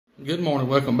Good morning.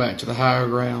 Welcome back to the Higher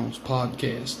Grounds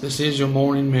podcast. This is your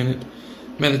morning minute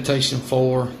meditation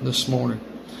for this morning.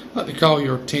 I'd like to call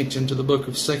your attention to the book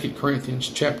of 2 Corinthians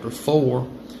chapter 4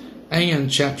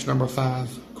 and chapter number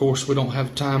 5. Of course, we don't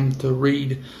have time to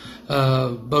read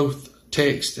both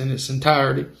texts in its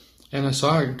entirety. And so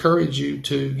I encourage you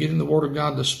to get in the Word of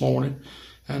God this morning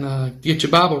and get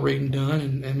your Bible reading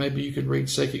done. And maybe you could read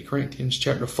 2 Corinthians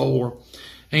chapter 4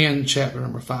 and chapter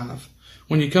number 5.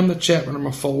 When you come to chapter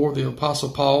number 4, the Apostle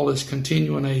Paul is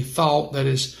continuing a thought that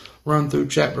is run through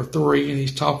chapter 3, and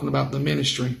he's talking about the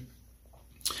ministry.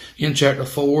 In chapter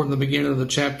 4, in the beginning of the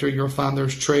chapter, you'll find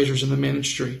there's treasures in the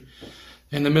ministry.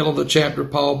 In the middle of the chapter,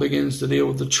 Paul begins to deal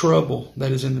with the trouble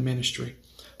that is in the ministry.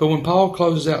 But when Paul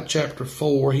closes out chapter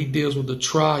 4, he deals with the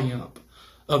triumph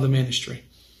of the ministry.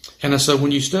 And so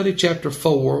when you study chapter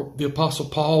 4, the Apostle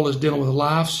Paul is dealing with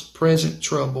life's present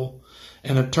trouble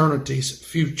and eternity's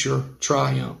future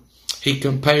triumph. He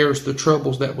compares the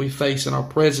troubles that we face in our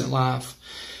present life,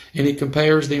 and he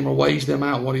compares them or weighs them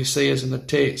out, what he says in the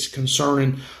text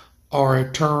concerning our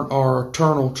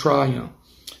eternal triumph.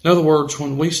 In other words,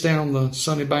 when we stand on the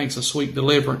sunny banks of sweet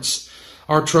deliverance,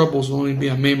 our troubles will only be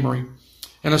a memory.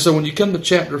 And so when you come to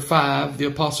chapter 5, the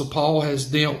Apostle Paul has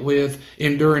dealt with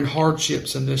enduring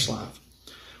hardships in this life.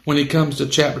 When he comes to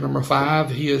chapter number 5,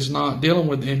 he is not dealing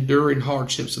with enduring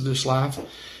hardships of this life.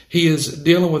 He is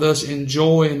dealing with us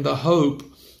enjoying the hope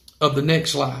of the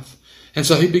next life. And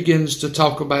so he begins to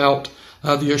talk about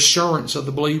the assurance of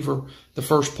the believer. The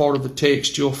first part of the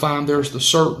text, you'll find there's the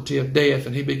certainty of death.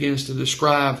 And he begins to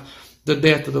describe the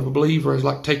death of the believer as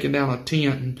like taking down a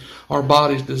tent and our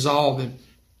bodies dissolving,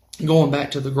 going back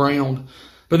to the ground.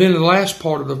 But then in the last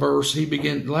part of the verse,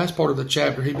 the last part of the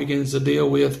chapter, he begins to deal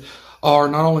with are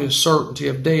not only a certainty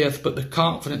of death, but the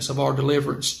confidence of our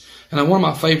deliverance. And one of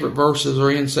my favorite verses are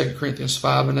in 2 Corinthians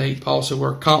 5 and 8. Paul said,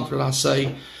 "We're confident, I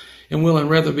say, and willing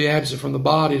rather be absent from the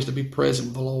body as to be present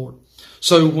with the Lord."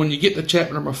 So when you get to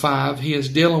chapter number 5, he is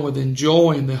dealing with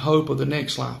enjoying the hope of the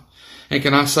next life. And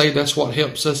can I say that's what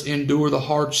helps us endure the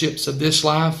hardships of this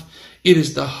life? It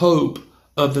is the hope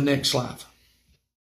of the next life.